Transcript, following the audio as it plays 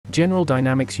General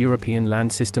Dynamics European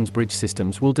Land Systems Bridge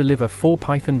Systems will deliver 4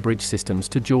 Python bridge systems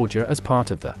to Georgia as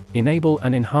part of the Enable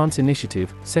and Enhance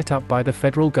initiative set up by the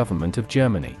federal government of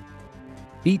Germany.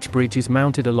 Each bridge is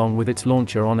mounted along with its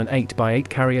launcher on an 8x8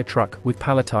 carrier truck with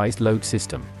palletized load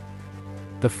system.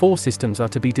 The 4 systems are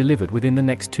to be delivered within the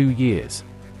next 2 years.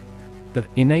 The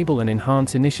Enable and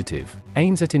Enhance initiative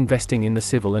aims at investing in the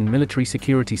civil and military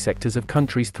security sectors of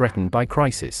countries threatened by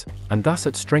crisis, and thus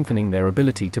at strengthening their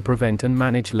ability to prevent and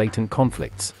manage latent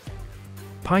conflicts.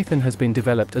 Python has been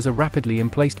developed as a rapidly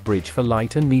emplaced bridge for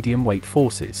light and medium weight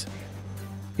forces.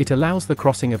 It allows the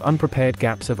crossing of unprepared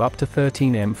gaps of up to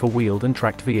 13 m for wheeled and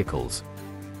tracked vehicles.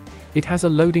 It has a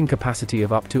loading capacity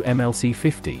of up to MLC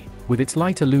 50, with its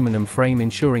light aluminum frame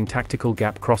ensuring tactical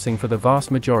gap crossing for the vast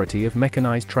majority of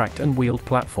mechanized tracked and wheeled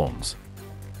platforms.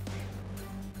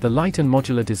 The light and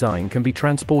modular design can be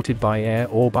transported by air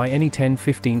or by any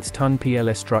 10/15 ton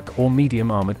PLS truck or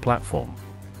medium armored platform.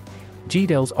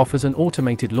 GDELS offers an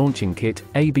automated launching kit,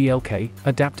 ABLK,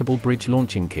 Adaptable Bridge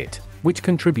Launching Kit, which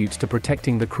contributes to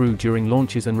protecting the crew during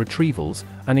launches and retrievals,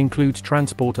 and includes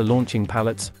transporter launching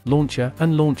pallets, launcher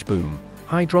and launch boom,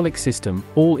 hydraulic system,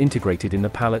 all integrated in the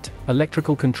pallet,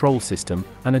 electrical control system,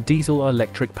 and a diesel or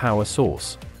electric power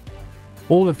source.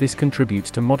 All of this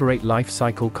contributes to moderate life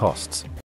cycle costs.